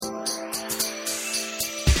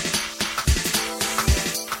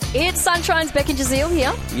It's Sunshine's Beck and Jazeel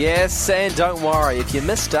here. Yes, and don't worry, if you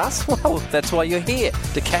missed us, well, that's why you're here,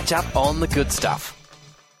 to catch up on the good stuff.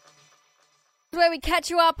 Where we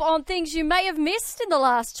catch you up on things you may have missed in the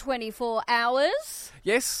last 24 hours.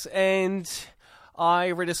 Yes, and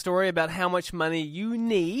I read a story about how much money you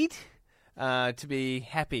need to be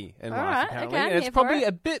happy in life, right, apparently. okay, I'm and it's here for probably it.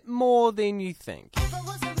 a bit more than you think.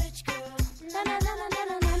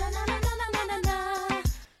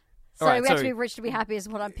 So Alright, we have so- to be rich to be happy is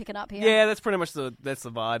what I'm picking up here. Yeah, that's pretty much the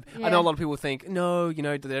vibe. Yeah. I know a lot of people think, no,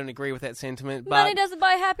 they don't agree with that sentiment. But Money doesn't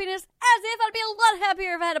buy happiness, as if I'd be a lot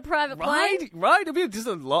happier if I had a private plane. Right. It'd be just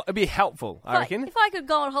a lot. It'd be helpful, I reckon. If I could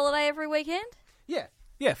go on holiday every weekend.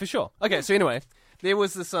 Yeah, for sure. Okay, so anyway, there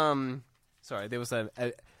was this there was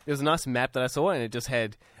a nice map that I saw, and it just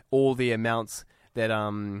had all the amounts that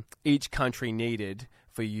each country needed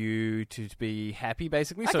for you to be happy,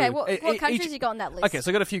 basically. Okay, so what countries you got on that list? Okay,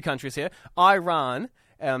 so I got a few countries here. Iran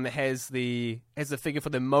has the figure for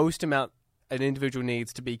the most amount an individual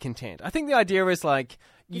needs to be content. I think the idea is like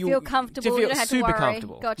you feel comfortable, you don't have to super worry.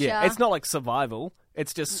 comfortable. Gotcha. Yeah, it's not like survival.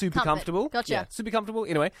 It's just super Comfort. comfortable. Gotcha. Yeah, super comfortable.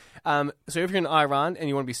 Anyway, so if you're in Iran and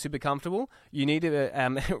you want to be super comfortable, you need to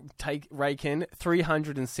rake in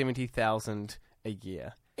 370,000 a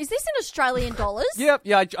year. Is this in Australian dollars? Yep.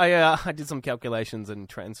 Yeah, I did some calculations and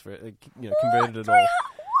converted it all.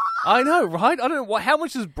 I know, right? I don't know how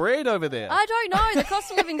much is bread over there. I don't know. The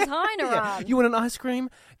cost of living's high in Iran. Yeah. You want an ice cream?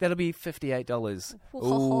 That'll be $58. Whoa.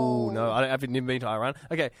 Oh no, I've never been to Iran.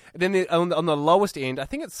 Okay, then on the lowest end, I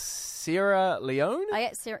think it's Sierra Leone. Oh,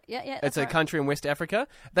 yeah. It's a country in West Africa.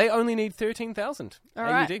 They only need 13,000 All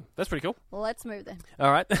AUD. right. That's pretty cool. Well, let's move then.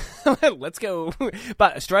 All right, let's go.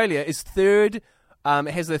 But Australia is third.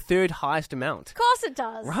 It has the third highest amount. Of course it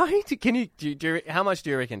does. Right? Can you? How much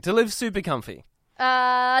do you reckon to live super comfy?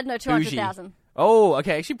 No, 200,000. Oh,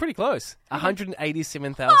 okay, actually pretty close.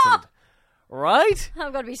 187,000. Right?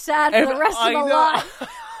 I'm going to be sad for the rest of my life.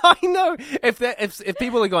 I know. If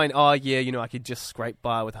people are going, oh yeah, I could just scrape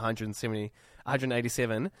by with 187.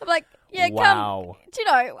 I'm like, yeah, wow. Do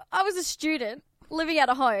I was a student living out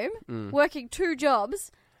of home, working 2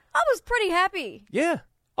 jobs. I was pretty happy. Yeah.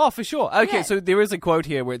 Oh, for sure. Okay, Yeah. so there is a quote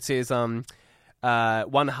here where it says,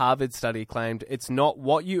 one Harvard study claimed it's not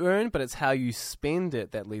what you earn, but it's how you spend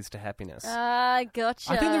it that leads to happiness.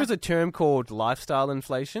 Gotcha. I think there is a term called lifestyle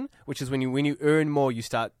inflation, which is when you earn more, you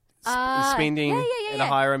start spending at a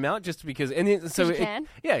higher amount, just because. And then, so you can.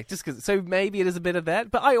 just because. So maybe it is a bit of that,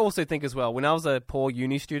 but I also think as well. When I was a poor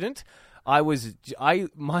uni student,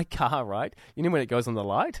 my car, right? You know when it goes on the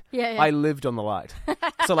light? Yeah. I lived on the light,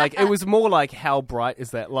 so like it was more like how bright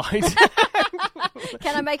is that light?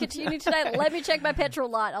 Can I make it to uni today? Let me check my petrol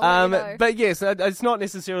light. I'll let you know. But yes, it's not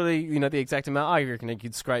necessarily the exact amount. I reckon you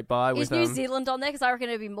could scrape by with. Is New Zealand on there? Because I reckon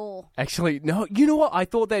it'd be more. Actually, no. You know what? I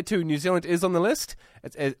thought that too. New Zealand is on the list,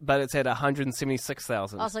 but it's at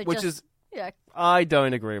 176,000, which is. Yeah. I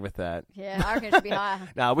don't agree with that. Yeah, I reckon it should be higher.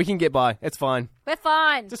 No, we can get by. It's fine. We're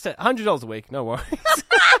fine. Just $100 a week. No worries.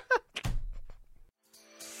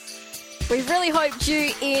 We really hoped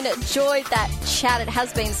you enjoyed that chat. It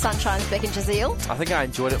has been Sunshine's Beck and Jazeel. I think I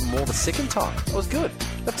enjoyed it more the second time. It was good.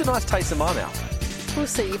 Left a nice taste in my mouth. We'll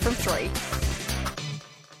see you from 3.